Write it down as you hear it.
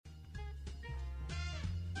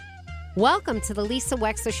Welcome to the Lisa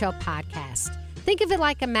Wexler Show podcast. Think of it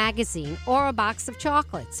like a magazine or a box of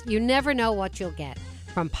chocolates. You never know what you'll get.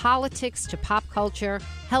 From politics to pop culture,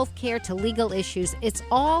 healthcare to legal issues, it's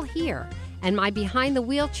all here. And my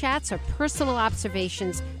behind-the-wheel chats are personal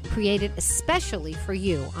observations created especially for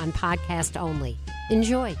you on podcast only.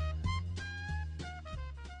 Enjoy.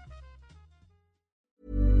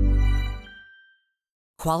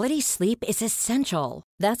 Quality sleep is essential.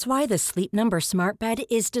 That's why the Sleep Number Smart Bed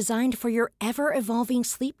is designed for your ever-evolving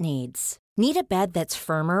sleep needs. Need a bed that's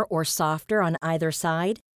firmer or softer on either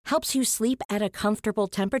side? Helps you sleep at a comfortable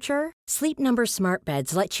temperature? Sleep Number Smart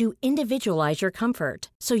Beds let you individualize your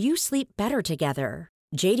comfort, so you sleep better together.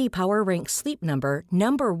 J.D. Power ranks Sleep Number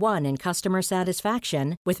number 1 in customer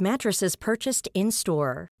satisfaction with mattresses purchased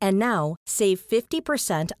in-store. And now, save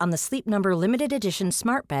 50% on the Sleep Number Limited Edition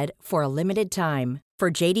Smart Bed for a limited time. For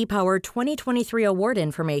J.D. Power 2023 award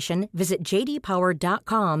information, visit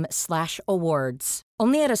jdpower.com/awards.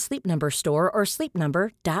 Only at a Sleep Number store or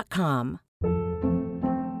sleepnumber.com.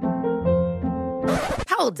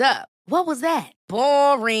 Hold up. What was that?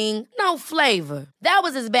 Boring. No flavor. That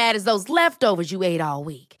was as bad as those leftovers you ate all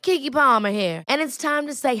week. Keke Palmer here. And it's time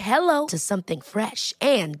to say hello to something fresh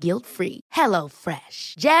and guilt-free. Hello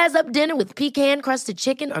Fresh. Jazz up dinner with pecan-crusted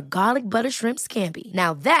chicken or garlic butter shrimp scampi.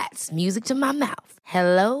 Now that's music to my mouth.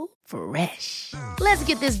 Hello Fresh. Let's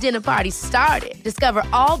get this dinner party started. Discover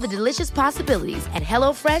all the delicious possibilities at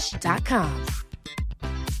hellofresh.com.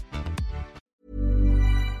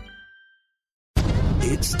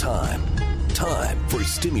 It's time for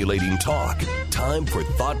stimulating talk. Time for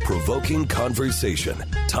thought-provoking conversation.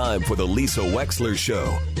 Time for the Lisa Wexler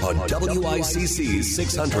Show on WICC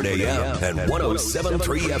 600 AM and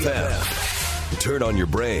 107.3 FM. Turn on your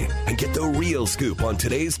brain and get the real scoop on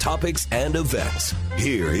today's topics and events.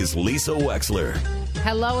 Here is Lisa Wexler.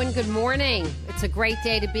 Hello and good morning. It's a great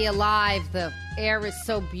day to be alive. The air is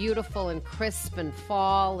so beautiful and crisp and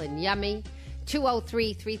fall and yummy.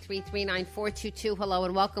 203-333-9422. Hello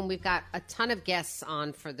and welcome. We've got a ton of guests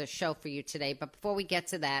on for the show for you today. But before we get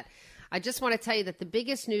to that, I just want to tell you that the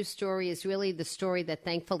biggest news story is really the story that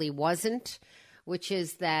thankfully wasn't, which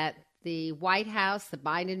is that the White House, the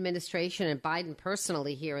Biden administration, and Biden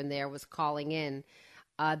personally here and there was calling in.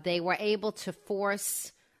 They were able to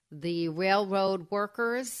force the railroad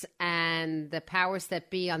workers and the powers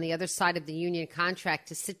that be on the other side of the union contract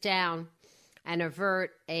to sit down and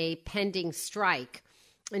avert a pending strike.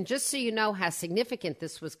 And just so you know how significant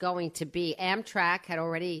this was going to be, Amtrak had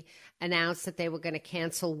already announced that they were going to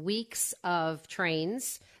cancel weeks of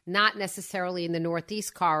trains, not necessarily in the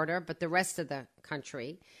Northeast corridor, but the rest of the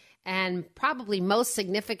country. And probably most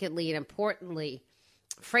significantly and importantly,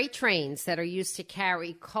 freight trains that are used to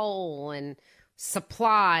carry coal and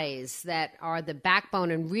supplies that are the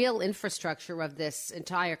backbone and real infrastructure of this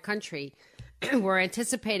entire country were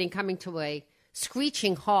anticipating coming to a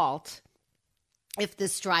screeching halt if the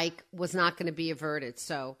strike was not going to be averted.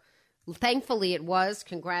 So thankfully it was.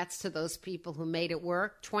 Congrats to those people who made it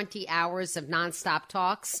work. 20 hours of nonstop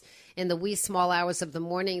talks. In the wee small hours of the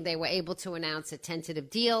morning, they were able to announce a tentative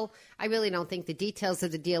deal. I really don't think the details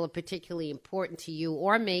of the deal are particularly important to you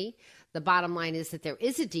or me. The bottom line is that there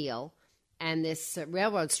is a deal, and this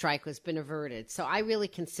railroad strike has been averted. So I really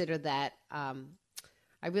consider that a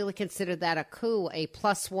coup, a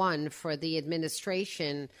 +1 for the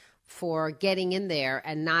administration for getting in there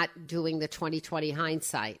and not doing the 2020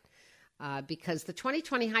 hindsight, because the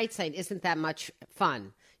 2020 hindsight isn't that much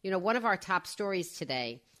fun. You know, one of our top stories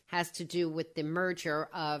today has to do with the merger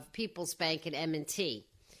of People's Bank and M&T.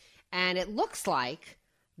 And it looks like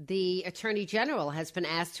the Attorney General has been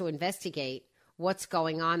asked to investigate what's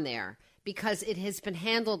going on there because it has been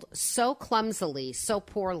handled so clumsily, so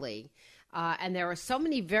poorly. And there are so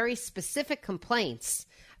many very specific complaints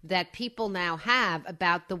that people now have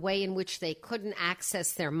about the way in which they couldn't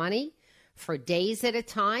access their money for days at a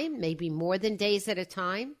time, maybe more than days at a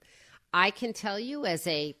time. I can tell you as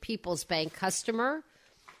a People's Bank customer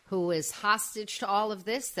who is hostage to all of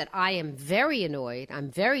this that I am very annoyed. I'm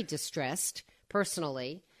very distressed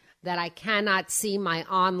personally that I cannot see my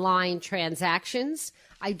online transactions.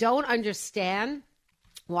 I don't understand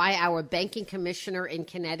why our banking commissioner in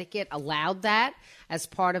Connecticut allowed that as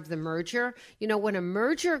part of the merger. You know, when a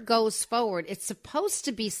merger goes forward, it's supposed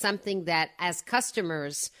to be something that as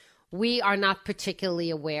customers, we are not particularly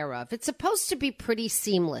aware of. It's supposed to be pretty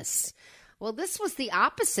seamless. Well, this was the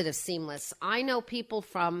opposite of seamless. I know people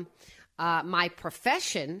from my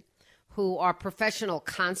profession who are professional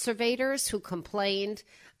conservators who complained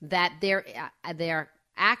that their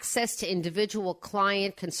access to individual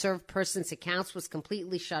client conserved persons' accounts was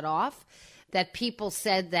completely shut off, that people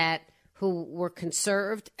said that who were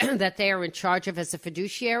conserved that they are in charge of as a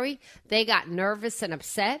fiduciary, they got nervous and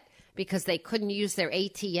upset because they couldn't use their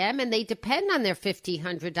ATM, and they depend on their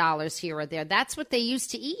 $1,500 here or there. That's what they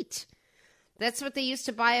used to eat. That's what they used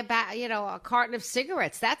to buy a carton of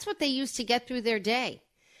cigarettes. That's what they used to get through their day.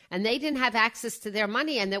 And they didn't have access to their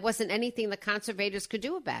money, and there wasn't anything the conservators could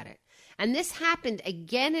do about it. And this happened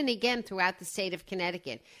again and again throughout the state of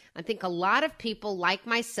Connecticut. I think a lot of people like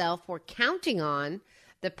myself were counting on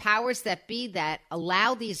the powers that be that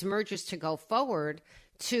allow these mergers to go forward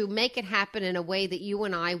to make it happen in a way that you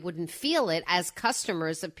and I wouldn't feel it as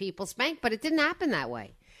customers of People's Bank, but it didn't happen that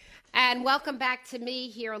way. And welcome back to me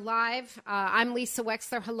here live. I'm Lisa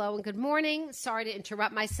Wexler. Hello and good morning. Sorry to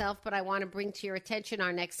interrupt myself, but I want to bring to your attention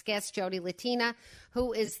our next guest, Jodi Latina,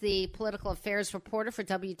 who is the political affairs reporter for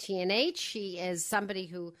WTNH. She is somebody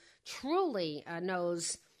who truly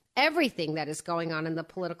knows everything that is going on in the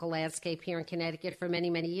political landscape here in Connecticut for many,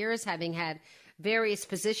 many years, having had various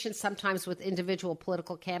positions, sometimes with individual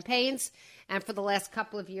political campaigns, and for the last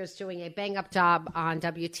couple of years doing a bang-up job on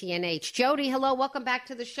WTNH. Jodi, hello. Welcome back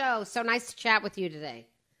to the show. So nice to chat with you today.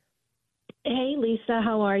 Hey, Lisa.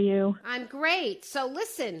 How are you? I'm great. So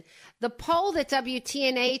listen, the poll that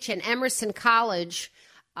WTNH and Emerson College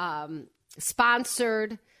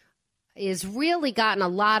sponsored is really gotten a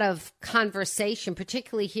lot of conversation,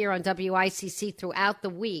 particularly here on WICC throughout the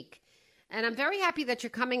week. And I'm very happy that you're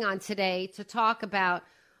coming on today to talk about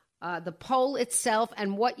the poll itself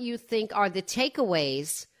and what you think are the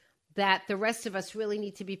takeaways that the rest of us really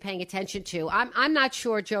need to be paying attention to. I'm not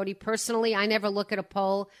sure, Jodi, personally. I never look at a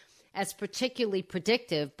poll as particularly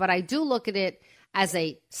predictive, but I do look at it as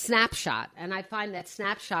a snapshot. And I find that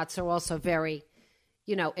snapshots are also very,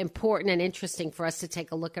 important and interesting for us to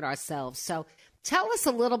take a look at ourselves. So tell us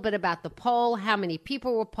a little bit about the poll, how many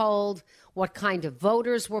people were polled, what kind of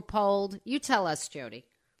voters were polled. You tell us, Jodi.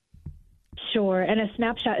 Sure. And a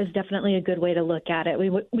snapshot is definitely a good way to look at it.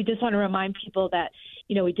 We just want to remind people that,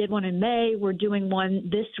 we did one in May. We're doing one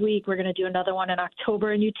this week. We're going to do another one in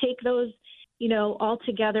October. And you take those, all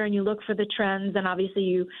together and you look for the trends. And obviously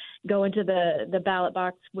you go into the ballot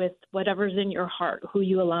box with whatever's in your heart, who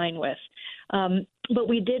you align with. But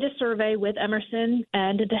we did a survey with Emerson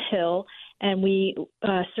and The Hill, and we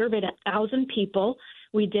surveyed 1,000 people.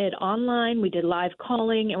 We did online, we did live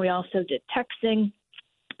calling, and we also did texting.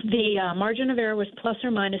 The margin of error was plus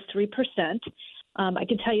or minus 3%. I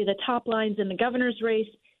can tell you the top lines in the governor's race.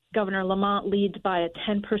 Governor Lamont leads by a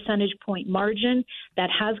 10 percentage point margin. That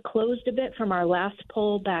has closed a bit from our last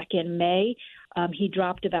poll back in May. He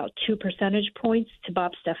dropped about 2 percentage points to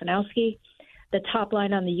Bob Stefanowski. The top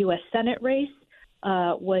line on the U.S. Senate race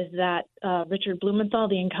was that Richard Blumenthal,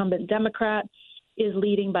 the incumbent Democrat, is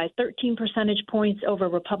leading by 13 percentage points over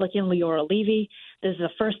Republican Leora Levy. This is a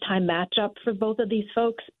first-time matchup for both of these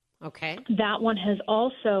folks. Okay. That one has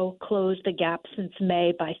also closed the gap since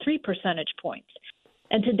May by 3 percentage points.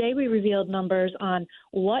 And today we revealed numbers on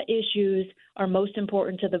what issues are most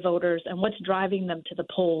important to the voters and what's driving them to the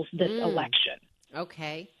polls this election.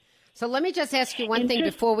 Okay. So let me just ask you one thing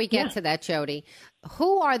before we get to that, Jodi.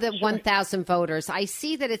 Who are the 1,000 voters? I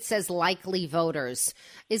see that it says likely voters.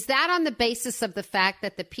 Is that on the basis of the fact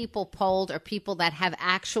that the people polled are people that have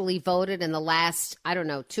actually voted in the last,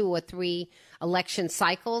 2 or 3 election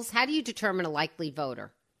cycles? How do you determine a likely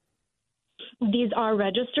voter? These are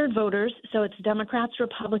registered voters, so it's Democrats,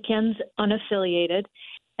 Republicans, unaffiliated.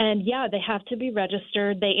 And, they have to be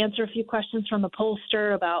registered. They answer a few questions from the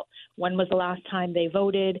pollster about when was the last time they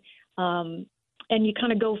voted. And you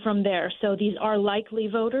kind of go from there. So these are likely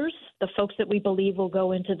voters, the folks that we believe will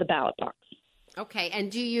go into the ballot box. Okay.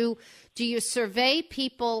 And do you survey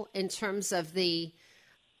people in terms of the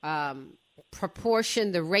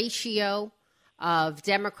proportion, the ratio of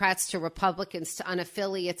Democrats to Republicans to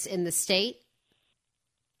unaffiliates in the state?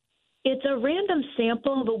 It's a random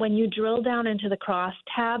sample, but when you drill down into the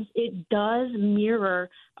crosstabs, it does mirror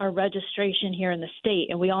our registration here in the state.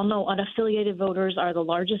 And we all know unaffiliated voters are the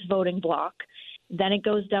largest voting bloc. Then it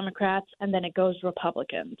goes Democrats, and then it goes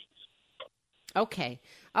Republicans. Okay.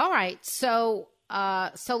 All right. So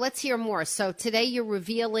let's hear more. So today you're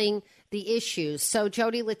revealing the issues. So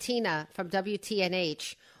Jodi Latina from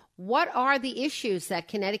WTNH, what are the issues that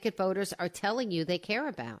Connecticut voters are telling you they care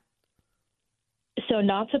about? So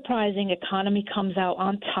not surprising, economy comes out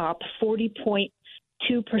on top. 40.2%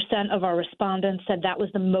 of our respondents said that was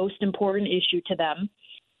the most important issue to them.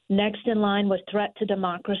 Next in line was threat to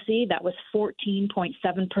democracy. That was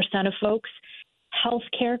 14.7% of folks.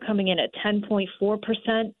 Healthcare coming in at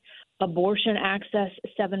 10.4%. Abortion access,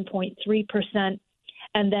 7.3%.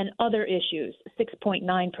 And then other issues,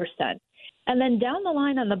 6.9%. And then down the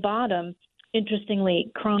line on the bottom,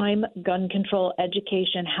 interestingly, crime, gun control,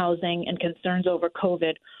 education, housing, and concerns over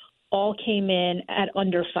COVID all came in at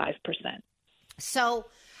under 5%. So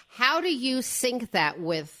how do you sync that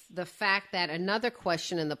with the fact that another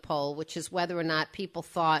question in the poll, which is whether or not people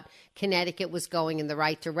thought Connecticut was going in the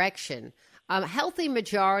right direction? A healthy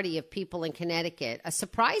majority of people in Connecticut, a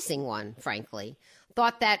surprising one, frankly,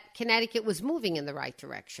 thought that Connecticut was moving in the right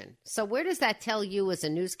direction. So where does that tell you as a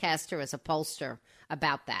newscaster, as a pollster,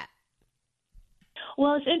 about that?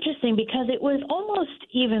 Well, it's interesting because it was almost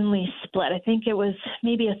evenly split. I think it was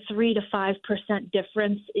maybe a 3 to 5%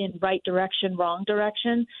 difference in right direction, wrong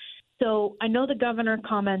direction. So I know the governor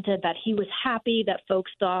commented that he was happy that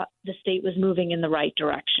folks thought the state was moving in the right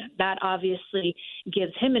direction. That obviously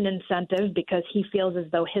gives him an incentive because he feels as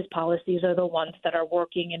though his policies are the ones that are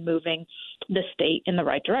working and moving the state in the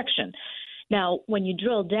right direction. Now, when you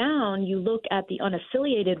drill down, you look at the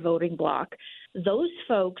unaffiliated voting bloc, those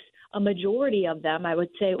folks, a majority of them, I would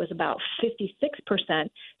say it was about 56%,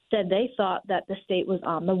 said they thought that the state was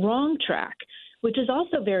on the wrong track, which is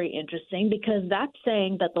also very interesting because that's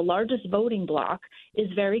saying that the largest voting bloc is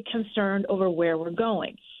very concerned over where we're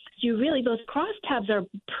going. So you really, those crosstabs are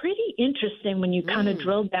pretty interesting when you kind of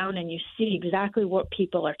drill down and you see exactly what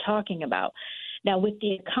people are talking about. Now, with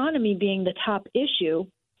the economy being the top issue,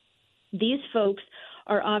 these folks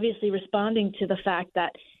are obviously responding to the fact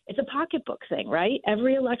that it's a pocketbook thing, right?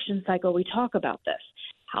 Every election cycle, we talk about this.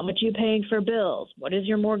 How much are you paying for bills? What is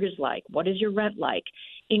your mortgage like? What is your rent like?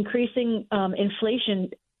 Increasing inflation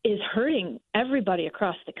is hurting everybody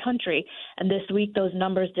across the country. And this week, those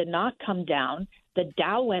numbers did not come down. The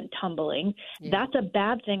Dow went tumbling. Yeah. That's a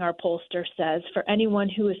bad thing, our pollster says, for anyone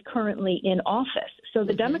who is currently in office. So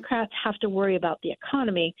the Democrats have to worry about the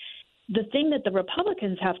economy. The thing that the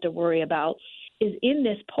Republicans have to worry about is in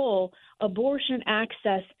this poll, abortion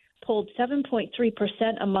access polled 7.3%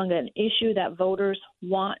 among an issue that voters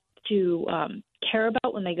want to care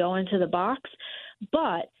about when they go into the box.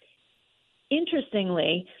 But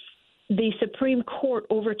interestingly, the Supreme Court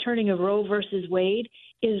overturning of Roe versus Wade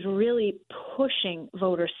is really pushing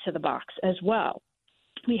voters to the box as well.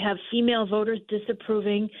 We have female voters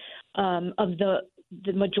disapproving of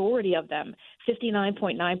the majority of them.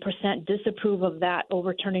 59.9% disapprove of that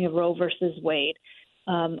overturning of Roe versus Wade.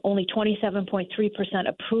 Only 27.3%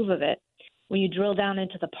 approve of it. When you drill down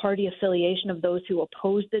into the party affiliation of those who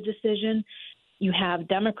oppose the decision, you have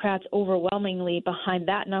Democrats overwhelmingly behind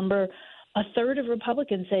that number. A third of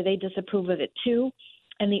Republicans say they disapprove of it too,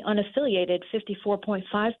 and the unaffiliated 54.5%.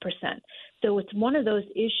 So it's one of those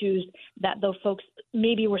issues that though folks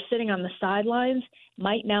maybe were sitting on the sidelines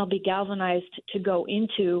might now be galvanized to go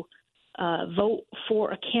into vote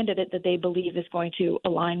for a candidate that they believe is going to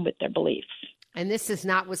align with their beliefs. And this is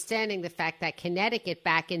notwithstanding the fact that Connecticut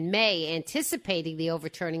back in May, anticipating the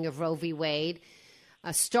overturning of Roe v. Wade,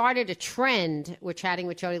 started a trend, we're chatting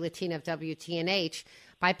with Jodi Latina of WTNH,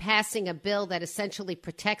 by passing a bill that essentially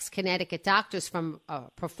protects Connecticut doctors from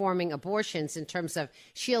performing abortions in terms of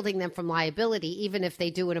shielding them from liability, even if they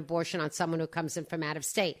do an abortion on someone who comes in from out of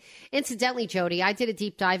state. Incidentally, Jodi, I did a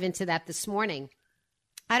deep dive into that this morning.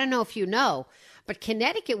 I don't know if you know, but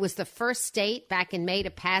Connecticut was the first state back in May to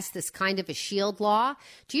pass this kind of a shield law.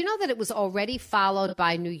 Do you know that it was already followed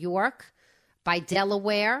by New York, by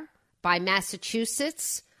Delaware, by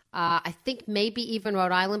Massachusetts, I think maybe even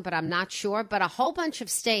Rhode Island, but I'm not sure. But a whole bunch of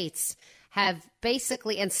states have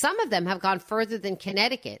basically, and some of them have gone further than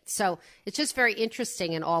Connecticut. So it's just very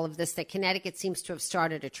interesting in all of this that Connecticut seems to have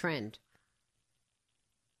started a trend.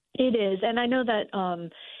 It is. And I know that,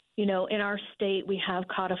 in our state, we have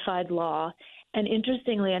codified law. And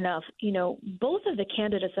interestingly enough, both of the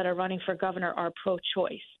candidates that are running for governor are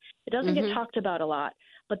pro-choice. It doesn't get talked about a lot,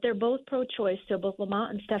 but they're both pro-choice. So both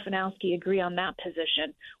Lamont and Stefanowski agree on that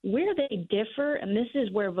position. Where they differ, and this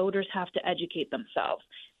is where voters have to educate themselves,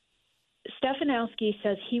 Stefanowski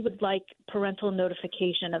says he would like parental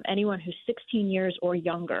notification of anyone who's 16 years or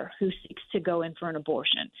younger who seeks to go in for an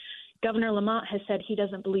abortion. Governor Lamont has said he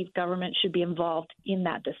doesn't believe government should be involved in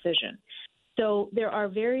that decision. So there are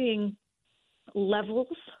varying levels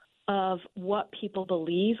of what people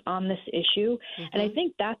believe on this issue. And I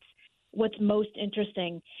think that's what's most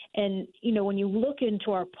interesting. And, when you look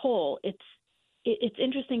into our poll, it's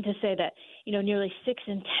interesting to say that, nearly 6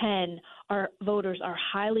 in 10 our voters are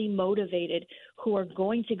highly motivated who are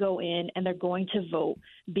going to go in and they're going to vote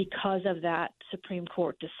because of that Supreme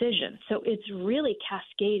Court decision. So it's really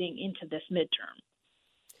cascading into this midterm.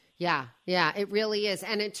 Yeah, it really is.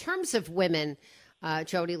 And in terms of women,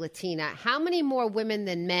 Jodi Latina, how many more women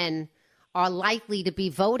than men are likely to be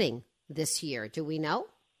voting this year? Do we know?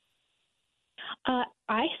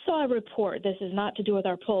 I saw a report. This is not to do with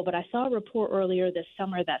our poll, but I saw a report earlier this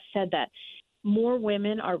summer that said that more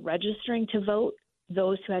women are registering to vote.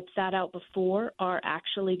 Those who had sat out before are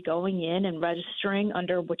actually going in and registering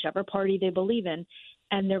under whichever party they believe in,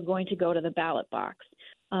 and they're going to go to the ballot box.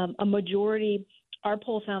 Our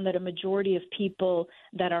poll found that a majority of people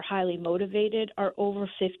that are highly motivated are over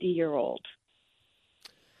 50-year-old.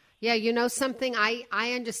 Yeah, you know something?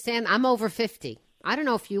 I understand. I'm over 50. I don't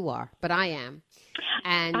know if you are, but I am.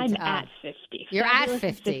 And I'm at 50. You're Fabulous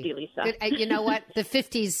at 50. Lisa. Good. You know what? The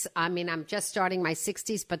 50s, I mean, I'm just starting my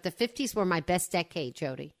 60s, but the 50s were my best decade,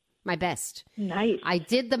 Jodi. My best. Nice. I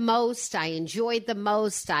did the most. I enjoyed the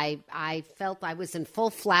most. I felt I was in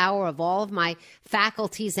full flower of all of my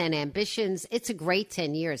faculties and ambitions. It's a great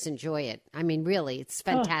 10 years. Enjoy it. I mean, really, it's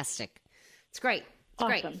fantastic. It's great. It's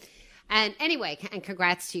awesome. Great. And anyway, and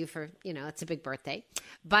congrats to you for, it's a big birthday.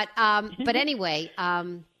 But anyway,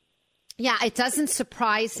 yeah, it doesn't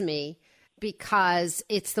surprise me because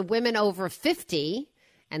it's the women over 50,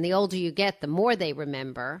 and the older you get, the more they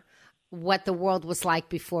remember what the world was like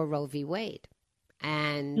before Roe v. Wade.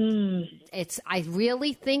 And I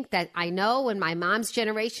really think that I know in my mom's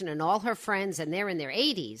generation and all her friends, and they're in their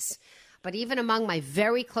 80s, but even among my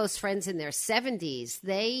very close friends in their 70s,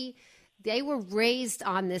 they were raised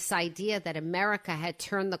on this idea that America had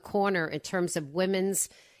turned the corner in terms of women's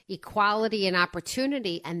equality and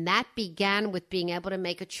opportunity. And that began with being able to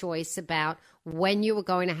make a choice about when you were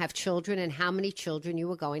going to have children and how many children you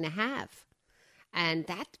were going to have. And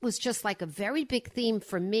that was just like a very big theme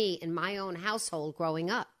for me in my own household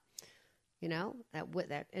growing up.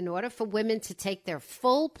 That in order for women to take their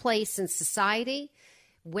full place in society,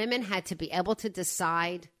 women had to be able to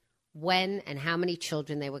decide when and how many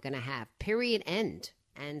children they were going to have, period, end.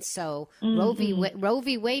 And so Roe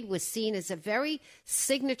v. Wade was seen as a very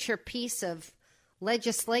signature piece of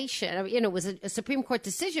legislation. I mean, it was a Supreme Court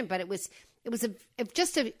decision, but it was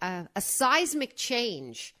just a seismic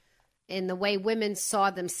change in the way women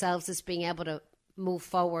saw themselves as being able to move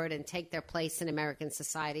forward and take their place in American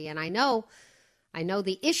society. And I know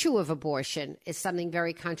the issue of abortion is something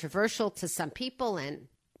very controversial to some people, and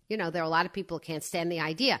there are a lot of people who can't stand the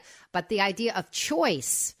idea. But the idea of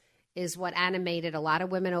choice is what animated a lot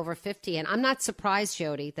of women over 50. And I'm not surprised,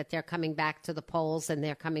 Jodi, that they're coming back to the polls and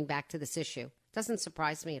they're coming back to this issue. It doesn't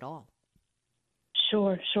surprise me at all.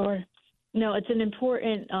 Sure. No, it's an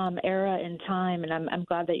important era in time, and I'm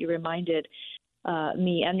glad that you reminded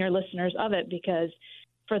me and your listeners of it, because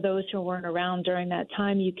for those who weren't around during that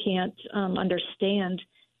time, you can't understand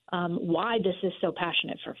why this is so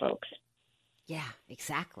passionate for folks. Yeah,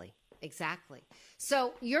 exactly.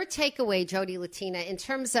 So your takeaway, Jodi, Latina, in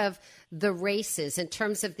terms of the races, in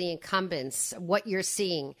terms of the incumbents, what you're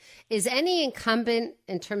seeing, is any incumbent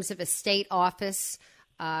in terms of a state office,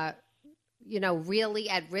 really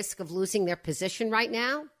at risk of losing their position right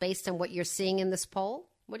now based on what you're seeing in this poll?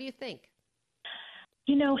 What do you think?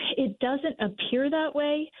 It doesn't appear that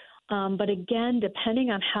way. But again, depending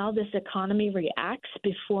on how this economy reacts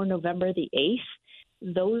before November the 8th,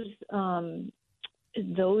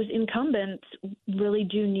 those incumbents really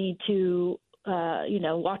do need to,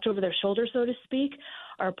 watch over their shoulder, so to speak.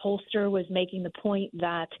 Our pollster was making the point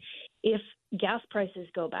that if gas prices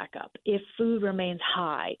go back up, if food remains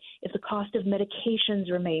high, if the cost of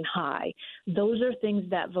medications remain high, those are things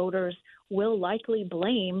that voters will likely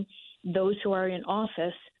blame those who are in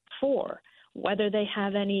office for. Whether they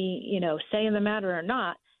have any, say in the matter or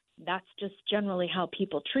not, that's just generally how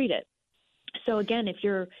people treat it. So again, if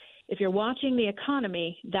you're watching the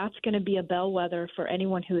economy, that's going to be a bellwether for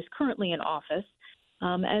anyone who is currently in office.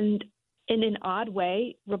 And in an odd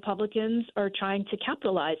way, Republicans are trying to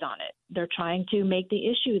capitalize on it. They're trying to make the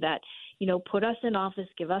issue that, put us in office,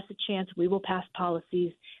 give us a chance, we will pass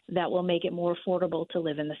policies that will make it more affordable to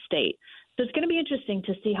live in the state. So it's going to be interesting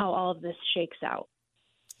to see how all of this shakes out.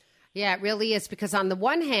 Yeah, it really is, because on the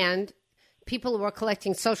one hand, people who are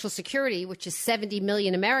collecting Social Security, which is 70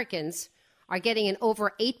 million Americans, are getting an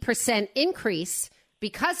over 8% increase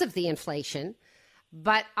because of the inflation.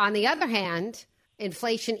 But on the other hand,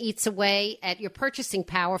 inflation eats away at your purchasing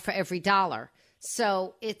power for every dollar.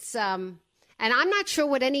 So it's, and I'm not sure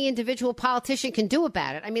what any individual politician can do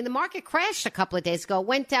about it. I mean, the market crashed a couple of days ago,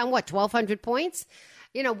 went down, 1,200 points?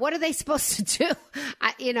 What are they supposed to do?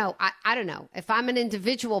 I don't know. If I'm an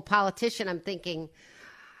individual politician, I'm thinking,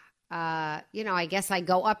 I guess I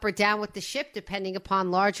go up or down with the ship depending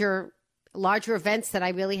upon larger events that I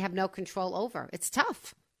really have no control over. It's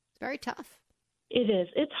tough. It's very tough. It is.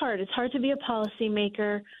 It's hard. It's hard to be a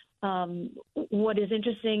policymaker. What is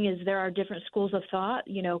interesting is there are different schools of thought.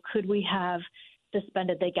 Could we have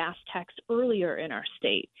suspended the gas tax earlier in our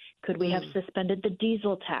state? Could we have suspended the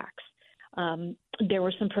diesel tax? There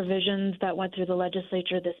were some provisions that went through the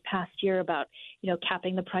legislature this past year about,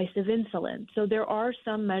 capping the price of insulin. So there are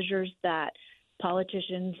some measures that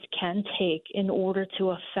politicians can take in order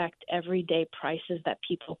to affect everyday prices that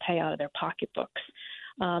people pay out of their pocketbooks.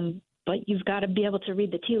 But you've got to be able to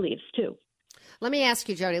read the tea leaves, too. Let me ask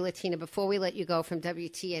you, Jodi, Latina, before we let you go from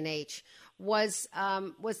WTNH, was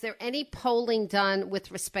there any polling done with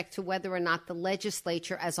respect to whether or not the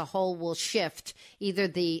legislature as a whole will shift, either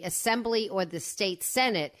the Assembly or the state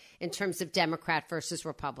Senate, in terms of Democrat versus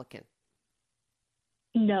Republican?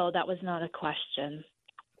 No, that was not a question.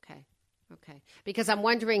 Okay. Because I'm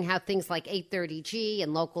wondering how things like 830G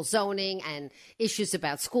and local zoning and issues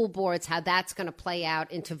about school boards, how that's going to play out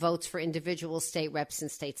into votes for individual state reps and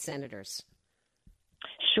state senators.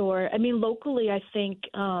 Sure. I mean, locally, I think,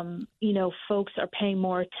 folks are paying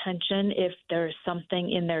more attention if there's something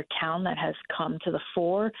in their town that has come to the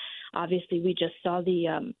fore. Obviously, we just saw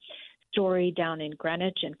the story down in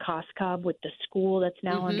Greenwich and Coscob with the school that's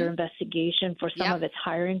now under investigation for some of its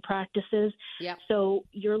hiring practices. Yep. So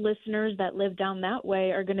your listeners that live down that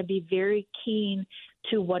way are going to be very keen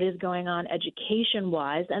to what is going on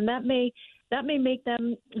education-wise, and that may make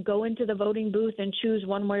them go into the voting booth and choose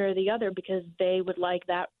one way or the other because they would like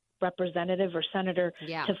that representative or senator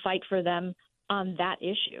to fight for them on that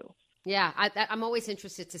issue. Yeah, I'm always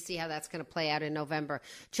interested to see how that's going to play out in November.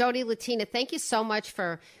 Jodi, Latina, thank you so much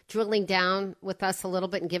for drilling down with us a little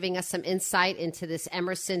bit and giving us some insight into this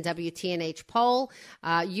Emerson WTNH poll.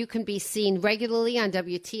 You can be seen regularly on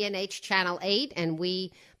WTNH Channel 8, and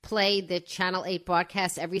we play the Channel 8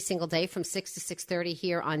 broadcast every single day from 6 to 6:30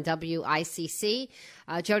 here on WICC.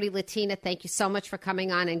 Jodi, Latina, thank you so much for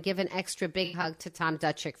coming on, and give an extra big hug to Tom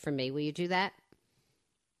Dutchick for me. Will you do that?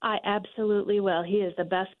 I absolutely will. He is the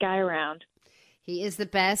best guy around. He is the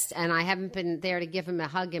best, and I haven't been there to give him a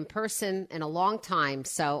hug in person in a long time,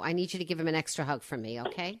 so I need you to give him an extra hug from me,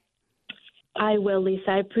 okay? I will, Lisa.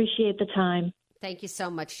 I appreciate the time. Thank you so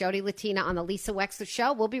much. Jodi, Latina on the Lisa Wexler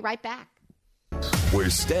Show. We'll be right back. Where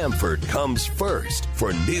Stamford comes first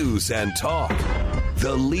for news and talk.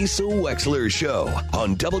 The Lisa Wexler Show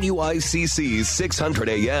on WICC 600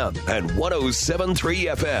 AM and 107.3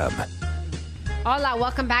 FM. Hola,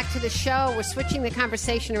 welcome back to the show. We're switching the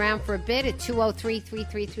conversation around for a bit at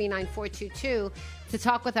 203-333-9422 to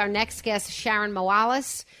talk with our next guest, Sharon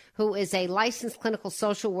Moales, who is a licensed clinical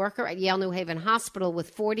social worker at Yale New Haven Hospital with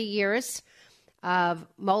 40 years of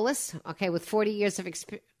Moales. Okay, with 40 years of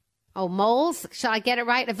experience. Oh, Moales? Shall I get it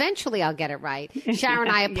right? Eventually I'll get it right. Sharon,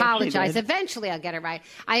 I apologize. Yes, eventually I'll get it right.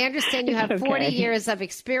 I understand you have 40 years of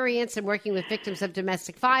experience in working with victims of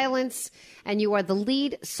domestic violence, and you are the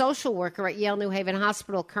lead social worker at Yale New Haven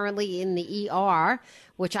Hospital, currently in the ER,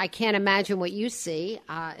 which I can't imagine what you see.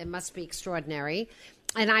 It must be extraordinary.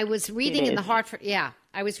 And I was reading in the Hartford,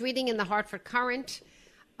 I was reading in the Hartford Courant,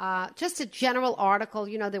 just a general article.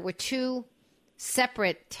 There were two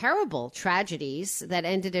separate terrible tragedies that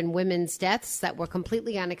ended in women's deaths that were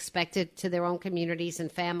completely unexpected to their own communities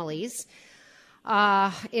and families,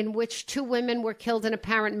 in which two women were killed in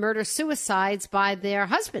apparent murder-suicides by their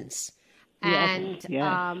husbands. And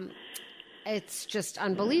it's just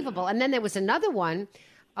unbelievable. And then there was another one,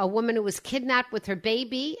 a woman who was kidnapped with her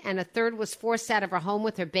baby, and a third was forced out of her home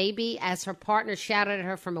with her baby as her partner shouted at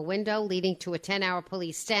her from a window, leading to a 10-hour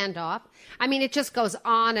police standoff. I mean, it just goes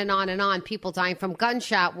on and on and on. People dying from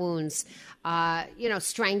gunshot wounds,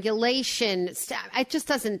 strangulation. It just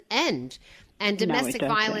doesn't end. And domestic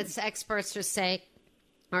violence experts are saying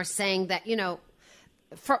that,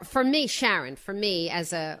 for me, Sharon,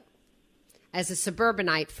 as a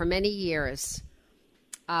suburbanite for many years,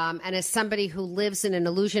 and as somebody who lives in an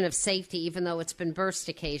illusion of safety, even though it's been burst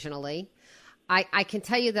occasionally, I can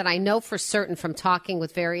tell you that I know for certain from talking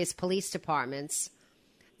with various police departments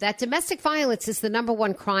that domestic violence is the number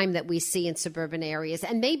one crime that we see in suburban areas,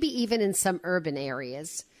 and maybe even in some urban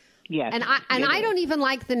areas. Yes. And I don't even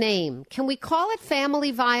like the name. Can we call it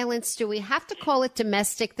family violence? Do we have to call it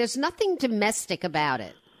domestic? There's nothing domestic about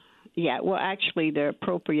it. Yeah, well, actually, the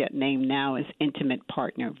appropriate name now is intimate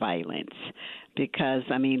partner violence because,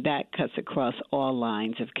 that cuts across all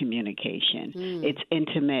lines of communication. It's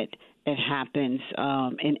intimate. It happens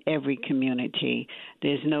in every community.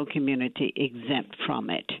 There's no community exempt from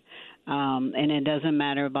it. And it doesn't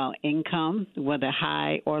matter about income, whether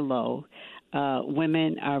high or low.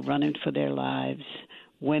 Women are running for their lives.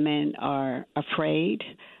 Women are afraid.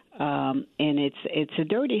 And it's a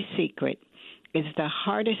dirty secret. It's the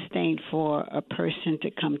hardest thing for a person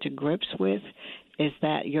to come to grips with is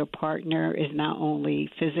that your partner is not only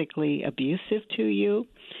physically abusive to you,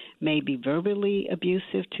 may be verbally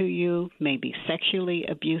abusive to you, may be sexually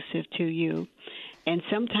abusive to you. And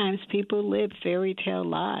sometimes people live fairy tale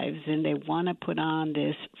lives and they want to put on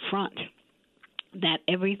this front that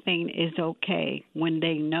everything is okay when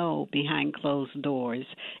they know behind closed doors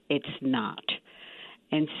it's not.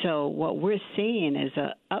 And so what we're seeing is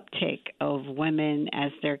an uptick of women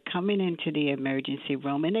as they're coming into the emergency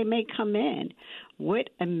room, and they may come in with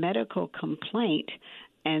a medical complaint,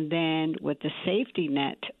 and then with the safety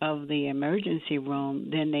net of the emergency room,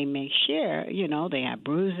 then they may share, they have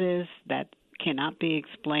bruises that cannot be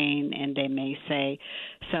explained, and they may say,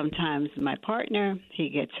 sometimes my partner, he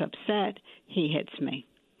gets upset, he hits me,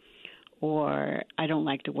 or I don't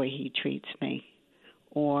like the way he treats me,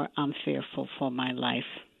 or I'm fearful for my life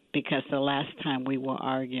because the last time we were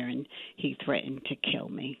arguing, he threatened to kill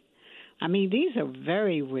me. I mean, these are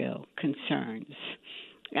very real concerns.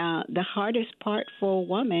 The hardest part for a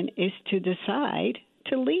woman is to decide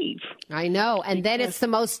to leave. I know. And then it's the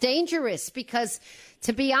most dangerous because,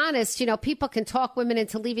 to be honest, people can talk women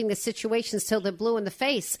into leaving the situations till they're blue in the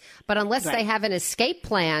face. But unless they have an escape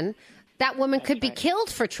plan, that woman could be killed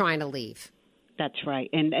for trying to leave. That's right.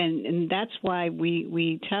 And that's why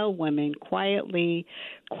we tell women quietly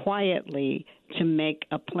to make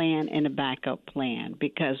a plan and a backup plan,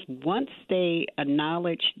 because once they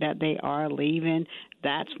acknowledge that they are leaving,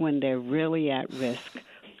 that's when they're really at risk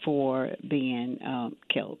for being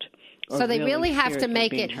killed. So they really have to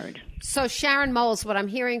make it. Heard. So Sharon Moales, what I'm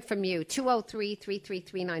hearing from you,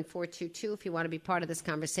 203-333-9422, if you want to be part of this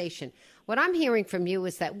conversation. What I'm hearing from you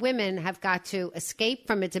is that women have got to escape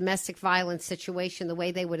from a domestic violence situation the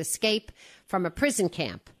way they would escape from a prison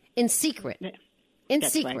camp, in secret. In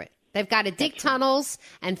secret. Right. They've got to dig tunnels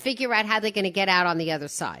and figure out how they're going to get out on the other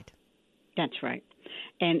side. That's right.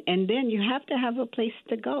 And then you have to have a place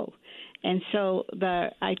to go. And so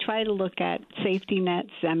I try to look at safety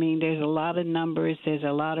nets. I mean, there's a lot of numbers. There's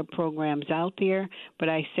a lot of programs out there. But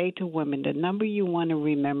I say to women, the number you want to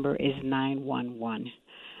remember is 911.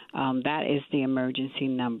 That is the emergency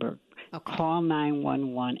number. Okay. Call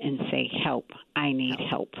 911 and say, help, I need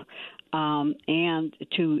help. And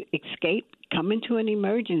to escape, come into an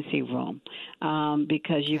emergency room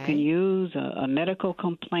because you can use a medical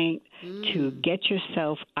complaint to get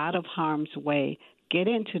yourself out of harm's way. Get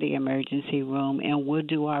into the emergency room, and we'll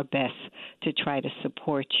do our best to try to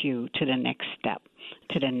support you to the next step,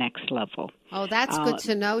 to the next level. Oh, that's good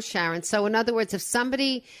to know, Sharon. So, in other words, if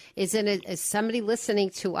somebody is somebody listening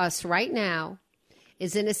to us right now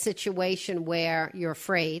is in a situation where you're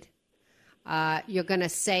afraid, you're going to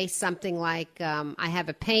say something like, I have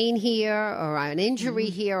a pain here, or an injury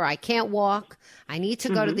here, or I can't walk, I need to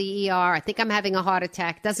go to the ER, I think I'm having a heart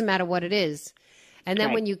attack, doesn't matter what it is. And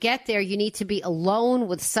then when you get there, you need to be alone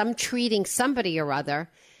with treating somebody or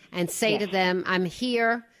other and say to them, I'm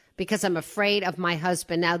here because I'm afraid of my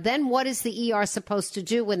husband. Now, then what is the ER supposed to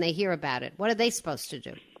do when they hear about it? What are they supposed to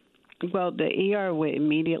do? Well, the ER would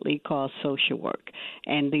immediately call social work.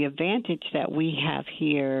 And the advantage that we have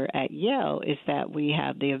here at Yale is that we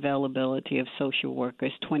have the availability of social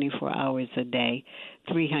workers 24 hours a day,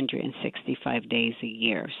 365 days a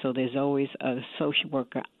year. So there's always a social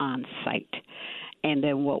worker on site. And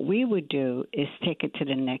then what we would do is take it to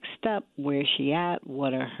the next step. Where's she at?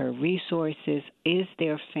 What are her resources? Is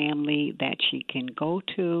there family that she can go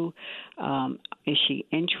to? Is she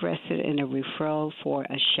interested in a referral for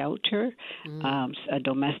a shelter, a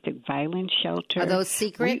domestic violence shelter? Are those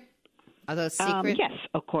secret? Yes,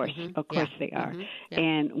 of course. Of course they are.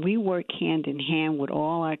 And we work hand in hand with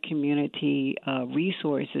all our community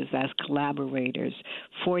resources as collaborators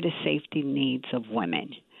for the safety needs of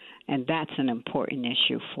women. And that's an important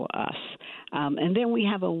issue for us. And then we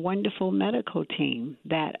have a wonderful medical team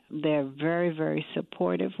that they're very, very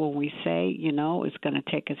supportive when we say, it's going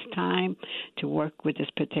to take us time to work with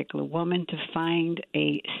this particular woman to find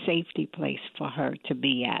a safety place for her to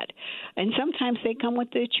be at. And sometimes they come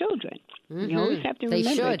with their children. You always have to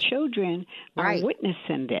remember children are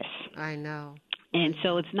witnessing this. I know. And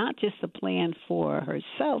so it's not just a plan for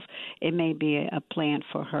herself. It may be a plan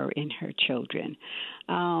for her and her children.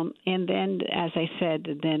 And then, as I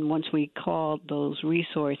said, then once we call those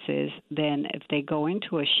resources, then if they go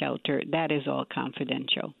into a shelter, that is all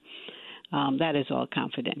confidential. That is all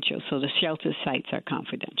confidential. So the shelter sites are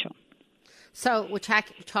confidential. So we're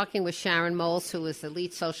talking with Sharon Moales, who is the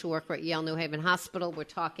lead social worker at Yale New Haven Hospital. We're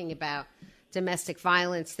talking about domestic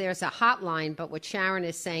violence. There's a hotline, but what Sharon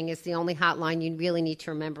is saying is the only hotline you really need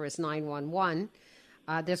to remember is 911.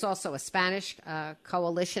 There's also a Spanish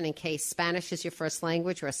coalition in case Spanish is your first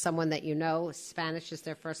language or someone that Spanish is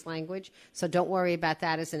their first language. So don't worry about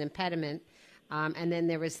that as an impediment. And then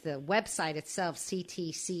there is the website itself, ctcadv.org.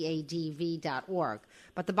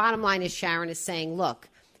 But the bottom line is Sharon is saying, look,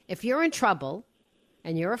 if you're in trouble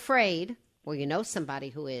and you're afraid, or you know somebody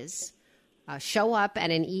who is, show up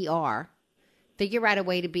at an ER, figure out a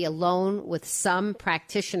way to be alone with some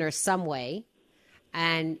practitioner some way,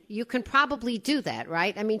 and you can probably do that,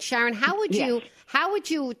 right? I mean, Sharon, how would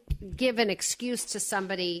you give an excuse to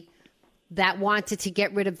somebody that wanted to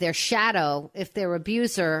get rid of their shadow if their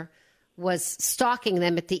abuser was stalking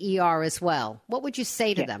them at the ER as well? What would you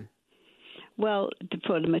say to them? Well,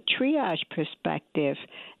 from a triage perspective,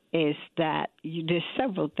 is that there's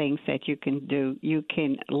several things that you can do. You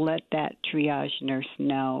can let that triage nurse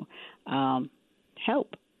know,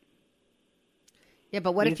 help. Yeah,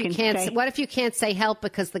 but what if you can't say help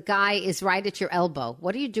because the guy is right at your elbow?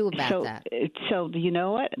 What do you do about that? So you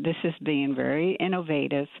know what? This is being very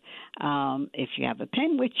innovative. If you have a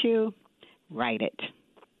pen with you, write it.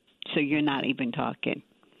 So you're not even talking.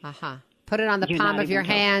 Put it on the palm of your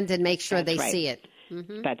hand and make sure they see it.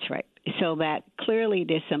 Mm-hmm. That's right. So that clearly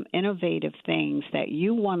there's some innovative things that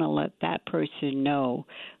you want to let that person know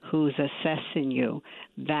who's assessing you,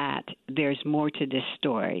 that there's more to this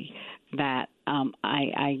story, that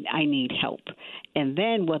I need help. And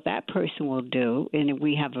then what that person will do, and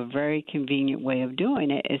we have a very convenient way of doing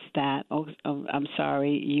it, is that, I'm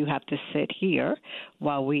sorry, you have to sit here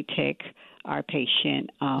while we take our patient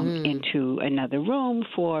into another room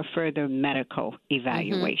for further medical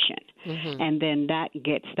evaluation. Mm-hmm. And then that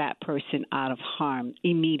gets that person out of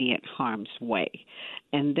immediate harm's way.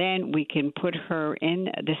 And then we can put her in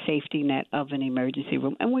the safety net of an emergency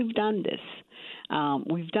room. And we've done this.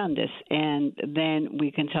 And then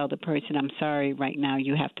we can tell the person, I'm sorry, right now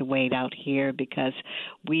you have to wait out here because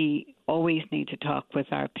we always need to talk with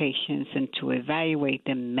our patients and to evaluate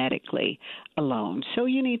them medically alone. So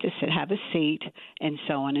you need to have a seat and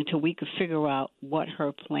so on until we can figure out what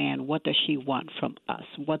her plan, what does she want from us,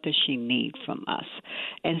 what does she need from us.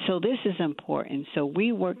 And so this is important. So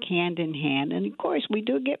we work hand in hand. And, of course, we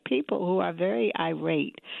do get people who are very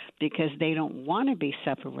irate because they don't want to be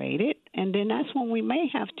separated. And then that's when we may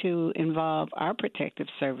have to involve our protective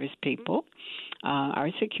service people, our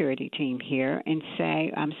security team here, and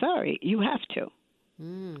say, I'm sorry, you have to,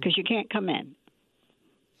 because you can't come in.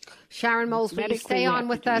 Sharon Moales, will you stay on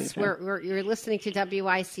with us? You're listening to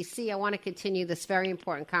WICC. I want to continue this very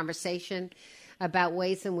important conversation about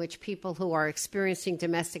ways in which people who are experiencing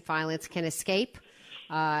domestic violence can escape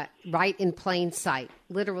right in plain sight,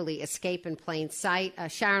 literally escape in plain sight.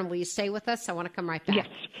 Sharon, will you stay with us? I want to come right back. Yes.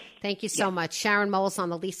 Thank you so much. Sharon Moales on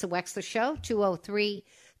the Lisa Wexler Show,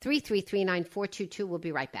 203-333-9422. We'll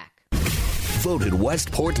be right back. Voted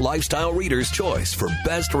Westport Lifestyle Reader's Choice for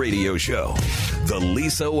Best Radio Show. The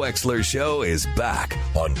Lisa Wexler Show is back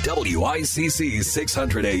on WICC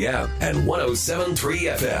 600 AM and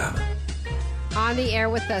 107.3 FM. On the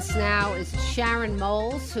air with us now is Sharon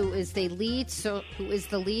Moales, who is the lead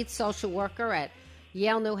social worker at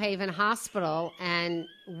Yale New Haven Hospital. And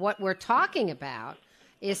what we're talking about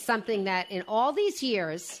is something that in all these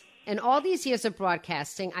years of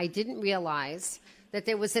broadcasting, I didn't realize that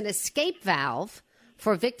there was an escape valve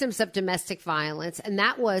for victims of domestic violence, and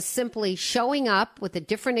that was simply showing up with a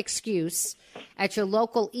different excuse at your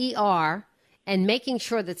local ER and making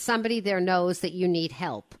sure that somebody there knows that you need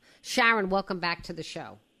help. Sharon, welcome back to the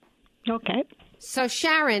show. Okay. So,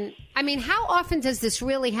 Sharon, I mean, how often does this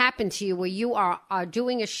really happen to you where you are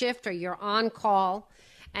doing a shift or you're on call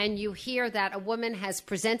and you hear that a woman has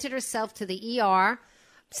presented herself to the ER,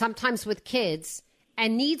 sometimes with kids,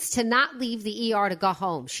 and needs to not leave the ER to go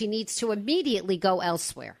home? She needs to immediately go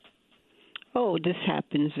elsewhere. Oh, this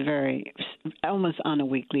happens almost on a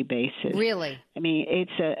weekly basis. Really? I mean,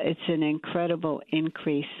 it's an incredible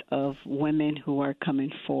increase of women who are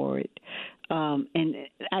coming forward. And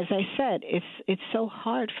as I said, it's so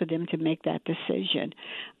hard for them to make that decision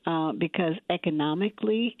because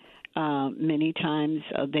economically, many times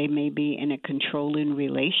they may be in a controlling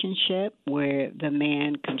relationship where the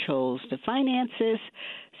man controls the finances.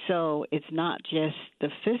 So it's not just the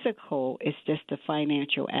physical, it's just the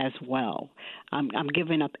financial as well. I'm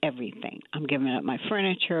giving up everything. I'm giving up my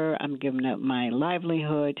furniture. I'm giving up my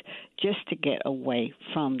livelihood just to get away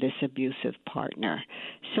from this abusive partner.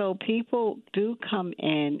 So people do come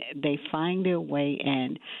in. They find their way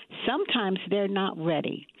in. Sometimes they're not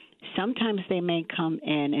ready. Sometimes they may come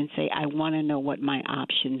in and say, I want to know what my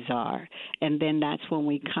options are. And then that's when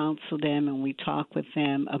we counsel them and we talk with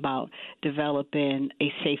them about developing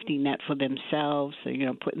a safety net for themselves,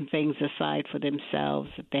 putting things aside for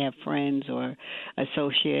themselves if they have friends or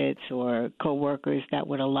associates or coworkers that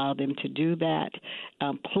would allow them to do that,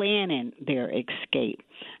 planning their escape.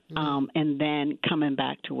 and then coming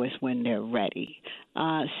back to us when they're ready.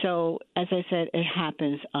 So, as I said, it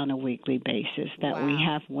happens on a weekly basis that we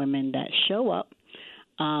have women that show up,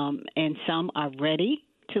 and some are ready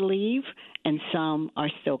to leave, and some are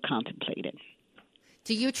still contemplating.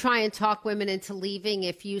 Do you try and talk women into leaving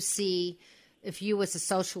if you as a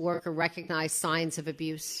social worker recognize signs of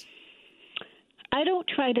abuse? I don't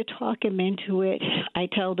try to talk them into it. I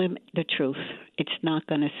tell them the truth. It's not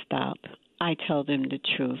going to stop. I tell them the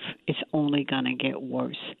truth. It's only going to get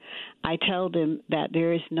worse. I tell them that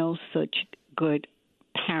there is no such good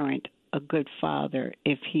parent, a good father,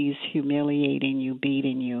 if he's humiliating you,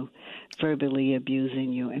 beating you, verbally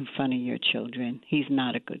abusing you in front of your children. He's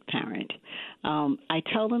not a good parent. I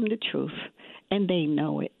tell them the truth, and they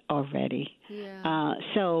know it already. Yeah.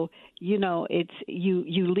 So, it's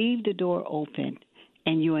you leave the door open,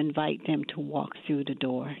 and you invite them to walk through the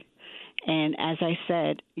door. And as I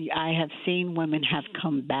said, I have seen women have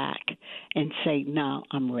come back and say, no,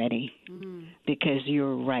 I'm ready, because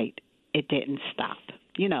you're right. It didn't stop.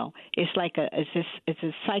 It's like it's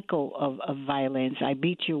a cycle of violence. I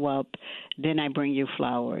beat you up, then I bring you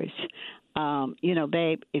flowers.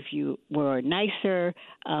 Babe, if you were nicer,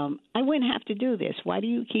 I wouldn't have to do this. Why do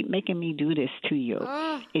you keep making me do this to you?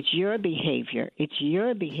 It's your behavior. It's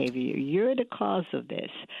your behavior. You're the cause of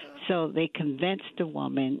this. So they convince the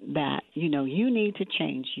woman that, you need to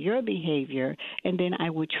change your behavior, and then I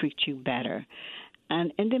will treat you better.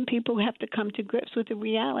 And then people have to come to grips with the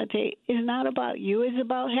reality. It's not about you. It's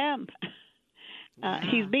about him.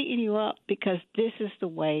 He's beating you up because this is the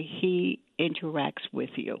way he interacts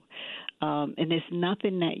with you. And there's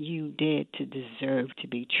nothing that you did to deserve to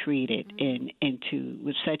be treated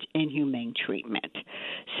with such inhumane treatment.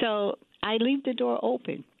 So I leave the door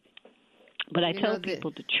open, but I tell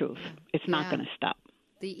people the truth. It's not going to stop.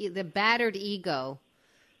 The battered ego.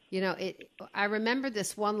 I remember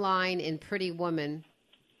this one line in Pretty Woman,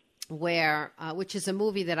 where which is a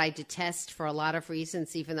movie that I detest for a lot of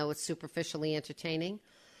reasons, even though it's superficially entertaining.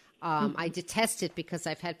 I detest it because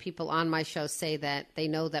I've had people on my show say that they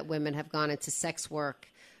know that women have gone into sex work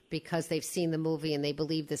because they've seen the movie and they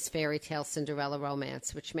believe this fairy tale Cinderella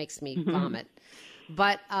romance, which makes me vomit.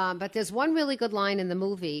 But there's one really good line in the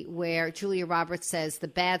movie where Julia Roberts says the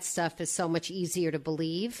bad stuff is so much easier to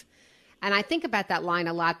believe. And I think about that line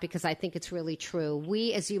a lot because I think it's really true.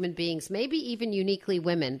 We as human beings, maybe even uniquely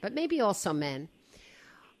women, but maybe also men,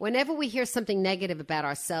 whenever we hear something negative about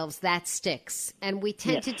ourselves, that sticks. And we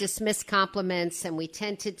tend to dismiss compliments, and we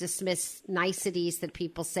tend to dismiss niceties that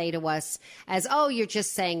people say to us as, oh, you're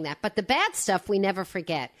just saying that. But the bad stuff we never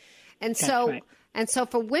forget. And so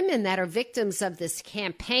for women that are victims of this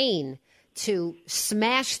campaign to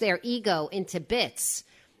smash their ego into bits,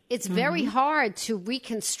 it's very hard to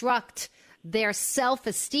reconstruct their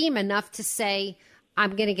self-esteem enough to say,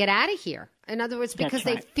 I'm going to get out of here. In other words, because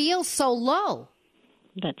they feel so low.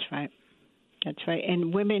 That's right. That's right.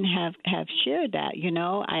 And women have shared that,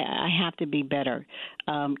 I have to be better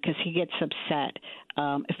because he gets upset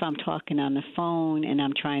if I'm talking on the phone and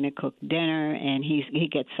I'm trying to cook dinner and he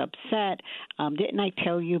gets upset. Didn't I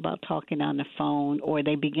tell you about talking on the phone? Or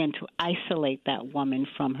they begin to isolate that woman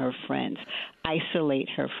from her friends, isolate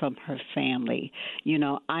her from her family.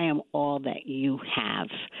 I am all that you have.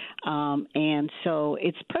 And so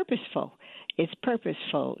it's purposeful. It's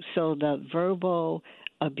purposeful. So the verbal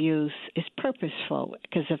abuse is purposeful,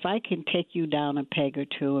 because if I can take you down a peg or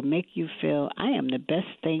two and make you feel I am the best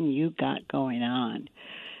thing you got going on,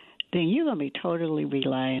 then you're going to be totally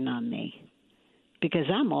relying on me because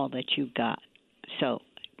I'm all that you got. So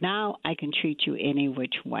now I can treat you any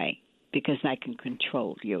which way because I can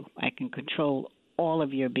control you. I can control all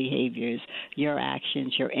of your behaviors, your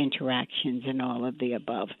actions, your interactions, and all of the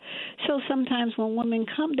above. So sometimes when women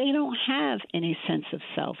come, they don't have any sense of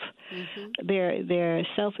self. Their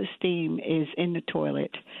self-esteem is in the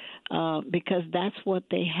toilet because that's what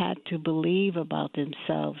they had to believe about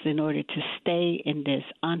themselves in order to stay in this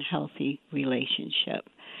unhealthy relationship.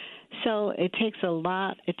 So it takes a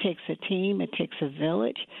lot. It takes a team. It takes a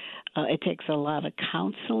village. It takes a lot of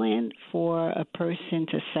counseling for a person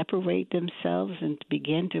to separate themselves and to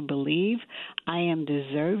begin to believe I am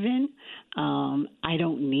deserving. I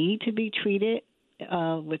don't need to be treated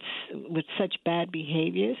with such bad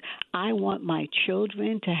behaviors. I want my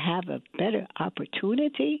children to have a better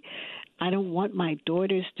opportunity. I don't want my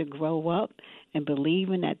daughters to grow up and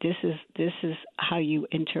believing that this is how you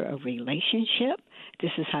enter a relationship.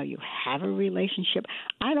 This is how you have a relationship.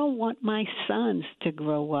 I don't want my sons to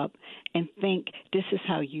grow up and think this is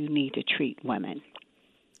how you need to treat women.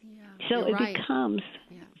 Yeah, so it becomes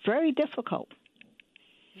very difficult.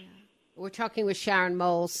 Yeah. We're talking with Sharon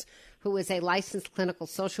Moales, who is a licensed clinical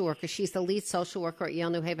social worker. She's the lead social worker at Yale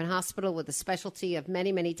New Haven Hospital with a specialty of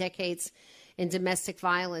many, many decades in domestic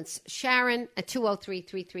violence. Sharon, at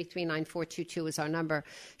 203-333-9422 is our number.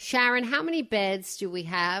 Sharon, how many beds do we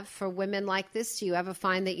have for women like this? Do you ever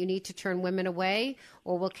find that you need to turn women away,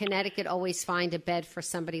 or will Connecticut always find a bed for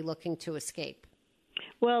somebody looking to escape?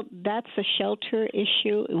 Well, that's a shelter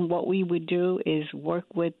issue, and what we would do is work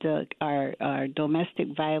with our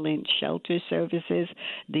domestic violence shelter services,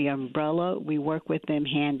 the umbrella. We work with them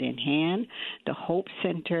hand in hand. The Hope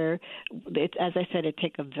Center, as I said, it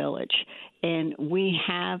takes a village. And we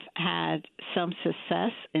have had some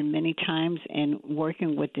success and many times in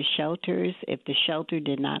working with the shelters. If the shelter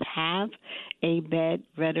did not have a bed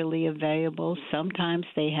readily available, sometimes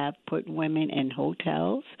they have put women in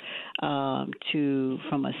hotels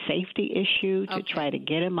from a safety issue to try to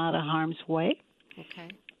get them out of harm's way.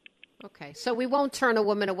 Okay. So we won't turn a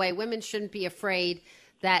woman away. Women shouldn't be afraid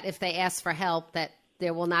that if they ask for help that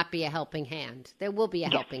there will not be a helping hand. There will be a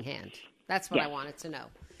helping hand. That's what I wanted to know.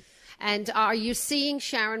 And are you seeing,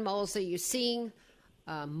 Sharon Moales, are you seeing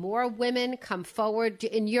more women come forward?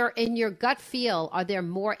 In your gut feel, are there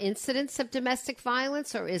more incidents of domestic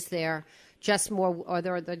violence, or is there just more, or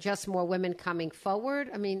are there just more women coming forward?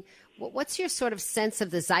 I mean, what's your sort of sense of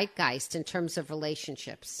the zeitgeist in terms of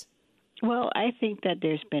relationships? Well, I think that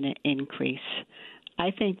there's been an increase. I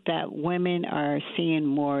think that women are seeing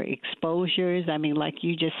more exposures. I mean, like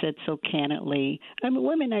you just said so candidly, I mean,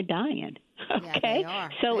 women are dying. Okay, yeah, they are.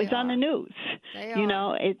 So it's on the news. They are. You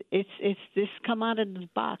know, it's this come out of the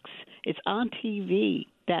box. It's on TV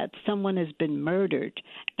that someone has been murdered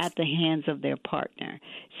at the hands of their partner.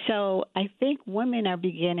 So I think women are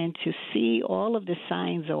beginning to see all of the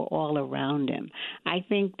signs are all around them. I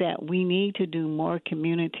think that we need to do more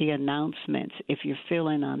community announcements if you're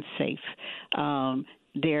feeling unsafe.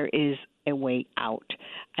 There is a way out.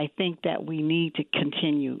 I think that we need to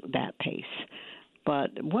continue that pace.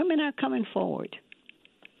 But women are coming forward.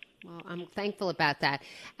 Well, I'm thankful about that.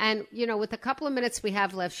 And, you know, with a couple of minutes we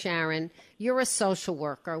have left, Sharon, you're a social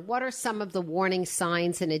worker. What are some of the warning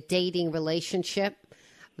signs in a dating relationship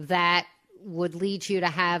that would lead you to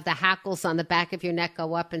have the hackles on the back of your neck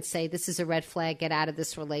go up and say, this is a red flag, get out of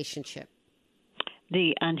this relationship?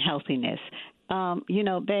 The unhealthiness. You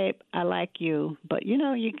know, babe, I like you, but, you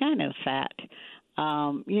know, you're kind of fat.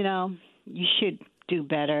 You know, you should do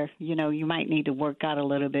better. You know, you might need to work out a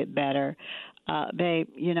little bit better. Babe,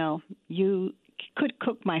 you know, you could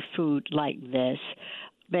cook my food like this.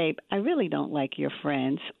 Babe, I really don't like your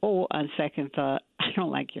friends. Or on second thought, I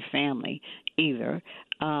don't like your family either.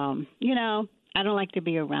 You know, I don't like to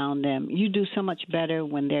be around them. You do so much better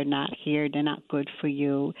when they're not here. They're not good for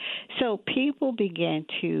you. So people begin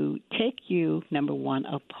to take you, number one,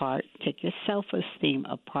 apart, take your self-esteem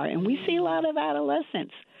apart. And we see a lot of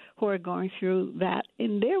adolescents who are going through that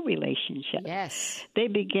in their relationship. Yes. They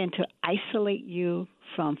begin to isolate you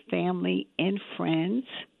from family and friends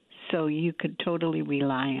so you could totally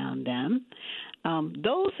rely on them.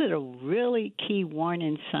 Those are the really key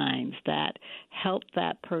warning signs that help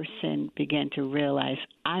that person begin to realize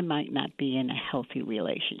I might not be in a healthy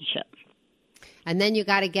relationship. And then you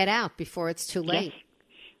got to get out before it's too late. Yes,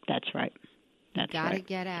 that's right. That's got to right.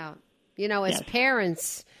 get out. You know, as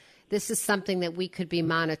parents, this is something that we could be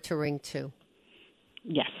monitoring too.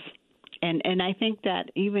 Yes. And I think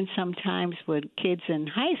that even sometimes with kids in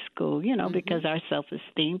high school, you know, because our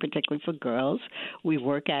self-esteem, particularly for girls, we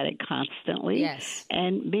work at it constantly. Yes.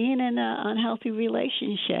 And being in an unhealthy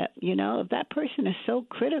relationship, you know, if that person is so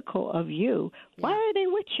critical of you, why are they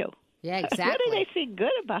with you? Yeah, exactly. What do they see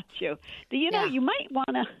good about you? You know, you might want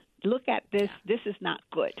to look at this. Yeah. This is not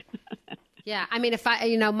good. Yeah. I mean, if I,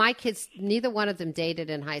 you know, my kids, neither one of them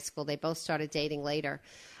dated in high school. They both started dating later.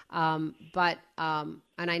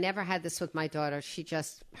 And I never had this with my daughter.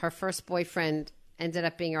 Her first boyfriend ended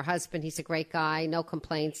up being her husband. He's a great guy, no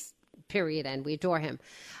complaints, period. And we adore him.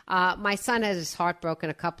 My son has his heart broken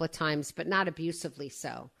a couple of times, but not abusively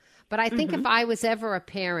so. But I think if I was ever a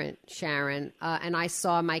parent, Sharon, and I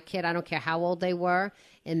saw my kid, I don't care how old they were,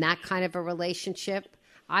 in that kind of a relationship,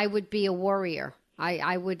 I would be a warrior.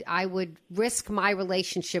 I would risk my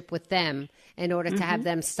relationship with them in order to have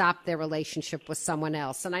them stop their relationship with someone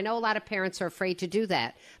else. And I know a lot of parents are afraid to do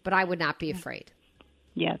that, but I would not be afraid.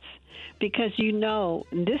 Yes, because you know,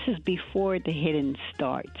 this is before the hitting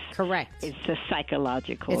starts. Correct. It's the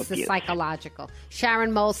psychological abuse. It's the psychological.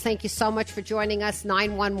 Sharon Moales, thank you so much for joining us.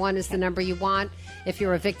 911 is the number you want if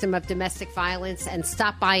you're a victim of domestic violence, and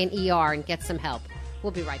stop by an ER and get some help.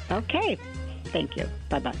 We'll be right back. Okay. Thank you.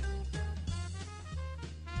 Bye-bye.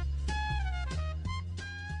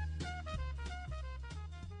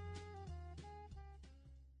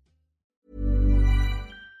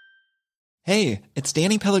 Hey, it's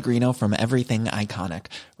Danny Pellegrino from Everything Iconic.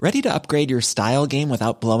 Ready to upgrade your style game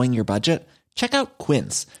without blowing your budget? Check out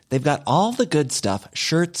Quince. They've got all the good stuff,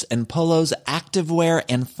 shirts and polos, activewear,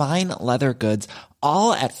 and fine leather goods,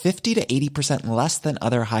 all at 50 to 80% less than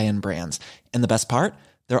other high-end brands. And the best part?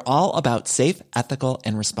 They're all about safe, ethical,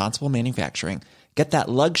 and responsible manufacturing. Get that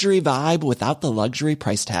luxury vibe without the luxury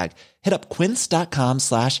price tag. Hit up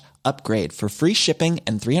quince.com/upgrade for free shipping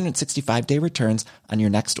and 365-day returns on your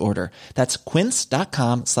next order. That's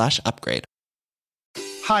quince.com/upgrade.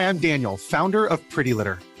 Hi, I'm Daniel, founder of Pretty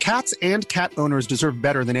Litter. Cats and cat owners deserve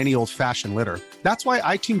better than any old-fashioned litter. That's why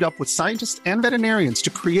I teamed up with scientists and veterinarians to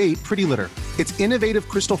create Pretty Litter. Its innovative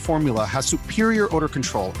crystal formula has superior odor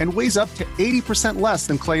control and weighs up to 80% less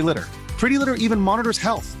than clay litter. Pretty Litter even monitors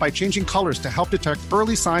health by changing colors to help detect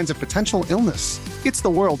early signs of potential illness. It's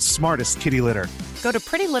the world's smartest kitty litter. Go to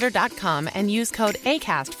prettylitter.com and use code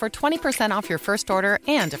ACAST for 20% off your first order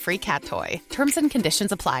and a free cat toy. Terms and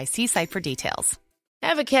conditions apply. See site for details.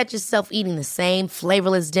 Ever catch yourself eating the same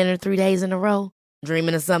flavorless dinner 3 days in a row?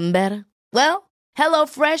 Dreaming of something better? Well,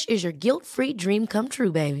 HelloFresh is your guilt-free dream come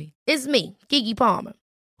true, baby. It's me, Keke Palmer.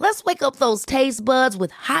 Let's wake up those taste buds with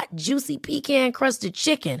hot, juicy pecan-crusted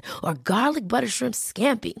chicken or garlic butter shrimp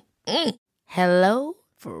scampi. Hello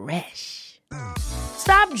Fresh.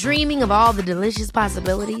 Stop dreaming of all the delicious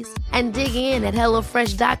possibilities and dig in at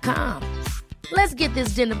HelloFresh.com. Let's get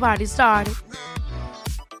this dinner party started.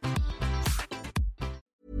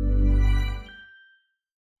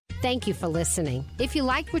 Thank you for listening. If you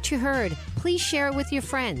liked what you heard, please share it with your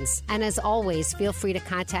friends. And as always, feel free to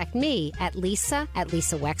contact me at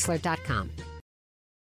lisa@lisawexler.com.